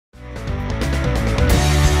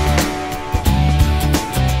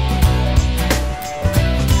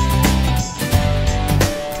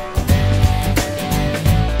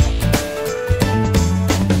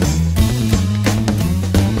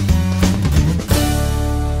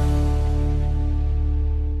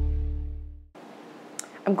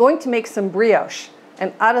I'm going to make some brioche,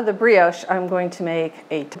 and out of the brioche, I'm going to make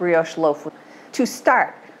a brioche loaf. To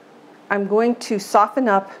start, I'm going to soften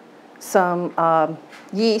up some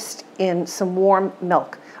yeast in some warm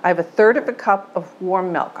milk. I have 1/3 of a cup of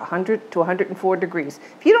warm milk, 100 to 104 degrees.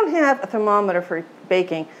 If you don't have a thermometer for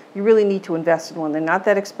baking, you really need to invest in one. They're not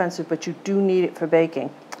that expensive, but you do need it for baking.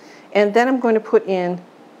 And then I'm going to put in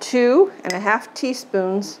 2½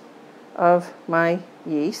 teaspoons of my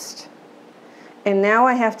yeast. And now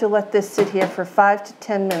I have to let this sit here for 5 to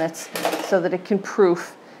 10 minutes so that it can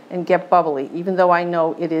proof and get bubbly, even though I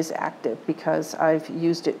know it is active because I've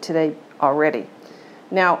used it today already.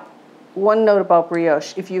 Now, one note about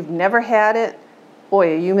brioche: if you've never had it,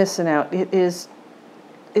 boy, are you missing out. It is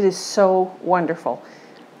so wonderful.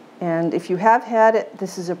 And if you have had it,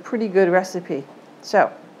 this is a pretty good recipe.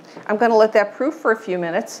 So I'm going to let that proof for a few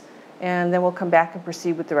minutes, and then we'll come back and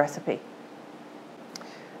proceed with the recipe.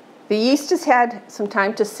 The yeast has had some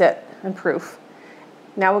time to sit and proof.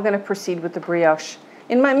 Now we're going to proceed with the brioche.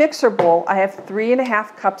 In my mixer bowl, I have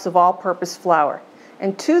 3½ cups of all-purpose flour.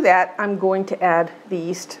 And to that, I'm going to add the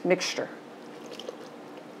yeast mixture.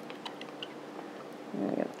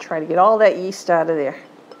 I'm going to try to get all that yeast out of there.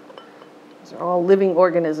 These are all living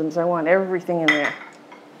organisms. I want everything in there.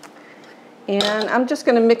 And I'm just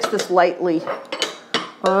going to mix this lightly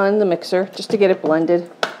on the mixer just to get it blended.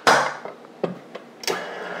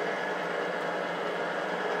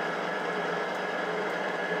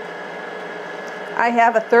 I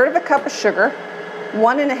have 1/3 of a cup of sugar,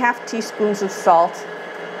 1½ teaspoons of salt,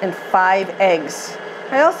 and 5 eggs.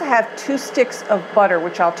 I also have 2 sticks of butter,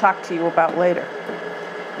 which I'll talk to you about later.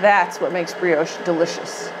 That's what makes brioche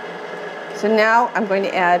delicious. So now I'm going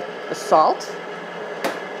to add the salt,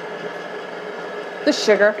 the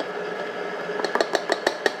sugar,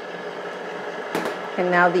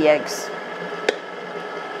 and now the eggs.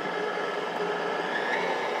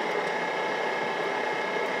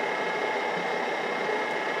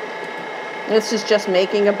 This is just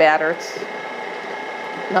making a batter. It's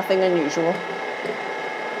nothing unusual.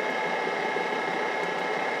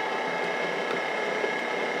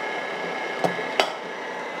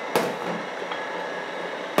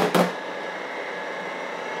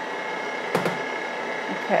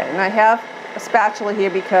 Okay, and I have a spatula here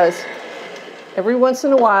because every once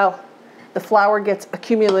in a while the flour gets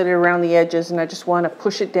accumulated around the edges, and I just want to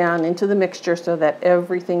push it down into the mixture so that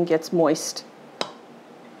everything gets moist.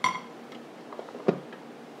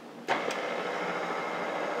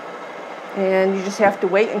 And you just have to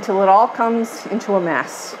wait until it all comes into a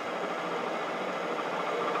mass.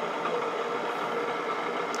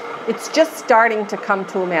 It's just starting to come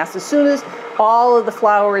to a mass. As soon as all of the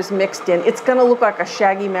flour is mixed in, it's going to look like a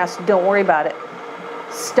shaggy mess. Don't worry about it.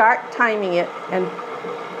 Start timing it and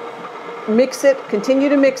mix it, continue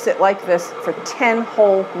to mix it like this for 10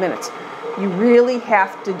 whole minutes. You really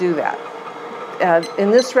have to do that. In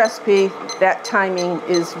this recipe, that timing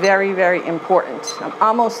is very, very important. I'm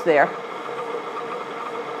almost there.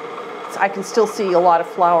 I can still see a lot of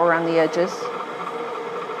flour around the edges.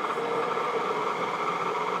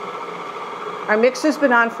 Our mixer's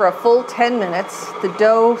been on for a full 10 minutes. The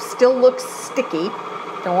dough still looks sticky.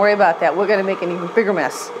 Don't worry about that. We're going to make an even bigger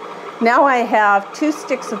mess. Now I have 2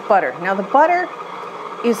 sticks of butter. Now the butter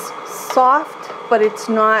is soft, but it's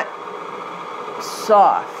not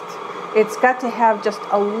soft. It's got to have just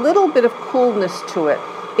a little bit of coolness to it.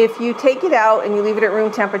 If you take it out and you leave it at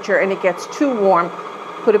room temperature and it gets too warm,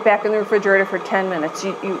 put it back in the refrigerator for 10 minutes.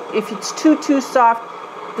 If it's too soft,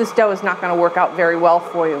 this dough is not going to work out very well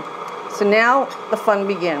for you. So now the fun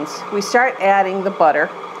begins. We start adding the butter,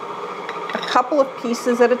 a couple of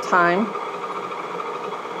pieces at a time.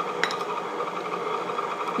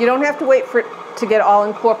 You don't have to wait for it to get all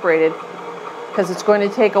incorporated because it's going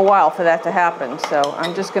to take a while for that to happen. So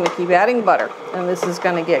I'm just going to keep adding butter, and this is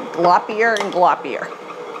going to get gloppier and gloppier.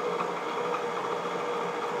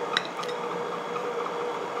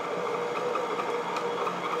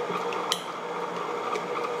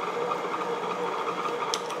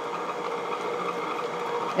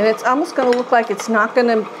 And it's almost going to look like it's not going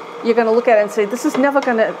to, you're going to look at it and say, this is never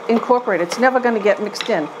going to incorporate. It's never going to get mixed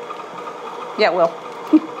in. Yeah, it will.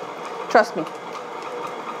 Trust me.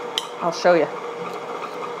 I'll show you.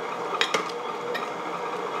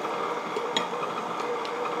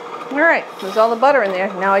 All right, there's all the butter in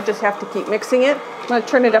there. Now I just have to keep mixing it. I'm going to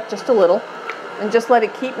turn it up just a little and just let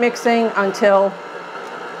it keep mixing until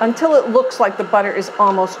it looks like the butter is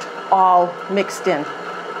almost all mixed in.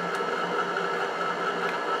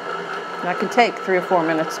 That can take 3 or 4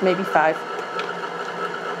 minutes, maybe 5.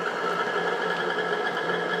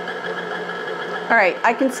 All right,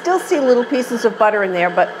 I can still see little pieces of butter in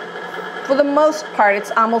there, but For the most part, it's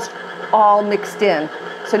almost all mixed in.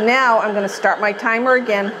 So now I'm going to start my timer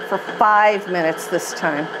again for 5 minutes this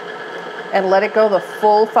time and let it go the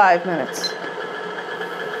full 5 minutes.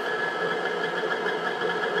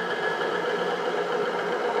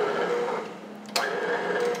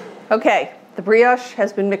 Okay, the brioche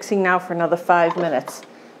has been mixing now for another 5 minutes,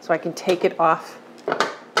 so I can take it off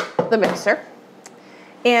the mixer.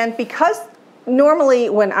 And because normally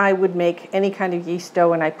when I would make any kind of yeast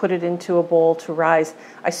dough and I put it into a bowl to rise,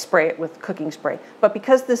 I spray it with cooking spray. But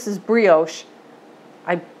because this is brioche,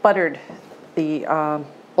 I buttered the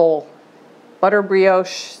bowl. Butter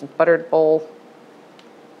brioche, buttered bowl.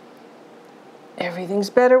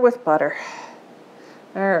 Everything's better with butter.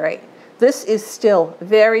 All right. This is still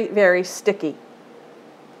very, very sticky.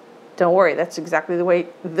 Don't worry, that's exactly the way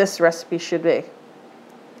this recipe should be.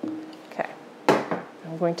 Okay,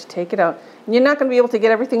 I'm going to take it out. And you're not going to be able to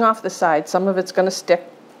get everything off the side. Some of it's going to stick.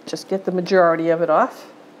 Just get the majority of it off.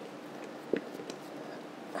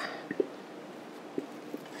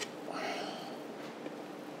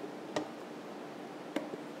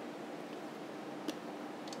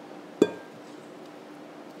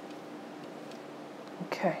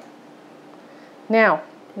 Okay. Now,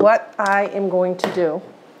 what I am going to do,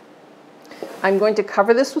 I'm going to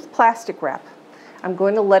cover this with plastic wrap. I'm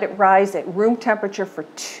going to let it rise at room temperature for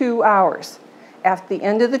 2 hours. At the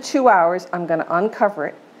end of the 2 hours, I'm going to uncover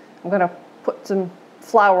it. I'm going to put some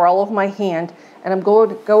flour all over my hand, and I'm going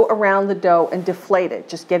to go around the dough and deflate it,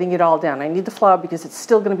 just getting it all down. I need the flour because it's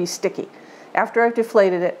still going to be sticky. After I've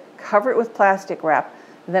deflated it, cover it with plastic wrap,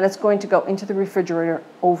 and then it's going to go into the refrigerator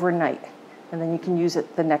overnight, and then you can use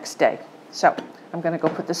it the next day. So I'm going to go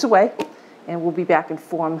put this away, and we'll be back and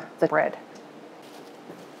form the bread.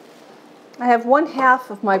 I have 1/2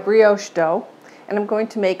 of my brioche dough, and I'm going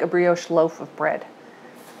to make a brioche loaf of bread.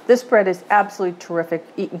 This bread is absolutely terrific,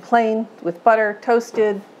 eaten plain with butter,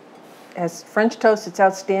 toasted. As French toast, it's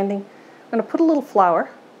outstanding. I'm going to put a little flour.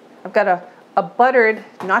 I've got a buttered,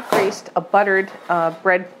 not greased, a buttered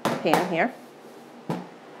bread pan here.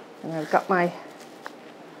 And I've got my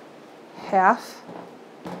 1/2.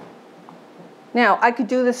 Now, I could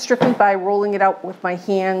do this strictly by rolling it out with my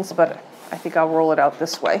hands, but I think I'll roll it out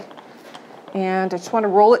this way. And I just want to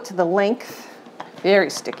roll it to the length, very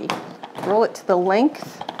sticky. Roll it to the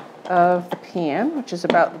length of the pan, which is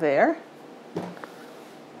about there.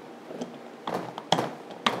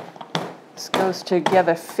 This goes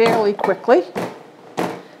together fairly quickly.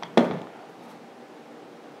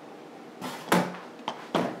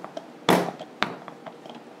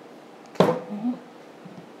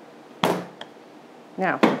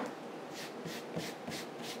 Now,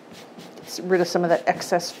 get rid of some of that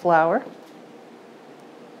excess flour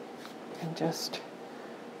and just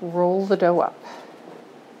roll the dough up.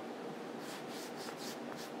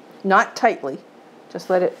 Not tightly, just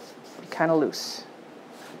let it be kind of loose.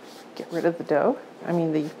 Get rid of the dough,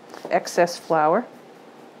 the excess flour.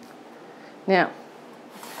 Now,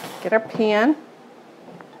 get our pan,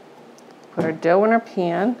 put our dough in our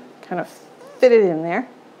pan, kind of fit it in there.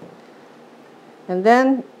 And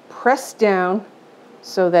then press down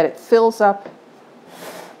so that it fills up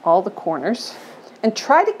all the corners. And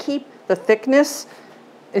try to keep the thickness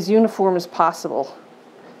as uniform as possible.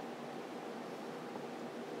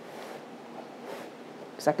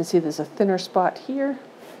 Because I can see there's a thinner spot here.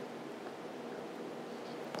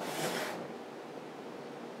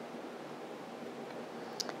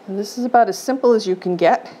 And this is about as simple as you can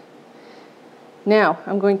get. Now,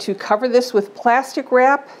 I'm going to cover this with plastic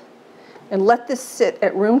wrap and let this sit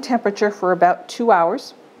at room temperature for about 2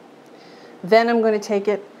 hours. Then I'm going to take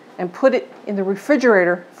it and put it in the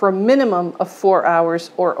refrigerator for a minimum of 4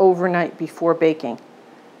 hours or overnight before baking.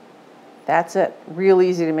 That's it. Real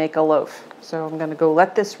easy to make a loaf. So I'm going to go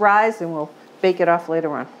let this rise and we'll bake it off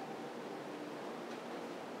later on.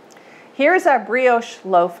 Here's our brioche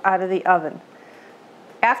loaf out of the oven.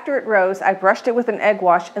 After it rose, I brushed it with an egg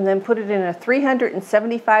wash and then put it in a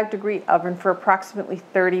 375-degree oven for approximately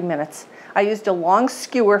 30 minutes. I used a long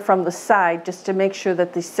skewer from the side just to make sure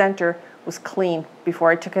that the center was clean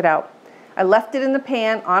before I took it out. I left it in the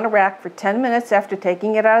pan on a rack for 10 minutes after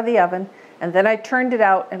taking it out of the oven, and then I turned it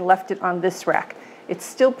out and left it on this rack. It's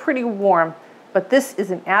still pretty warm, but this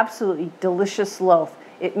is an absolutely delicious loaf.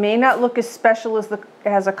 It may not look as special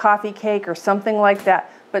as a coffee cake or something like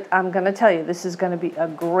that, but I'm going to tell you, this is going to be a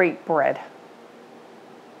great bread.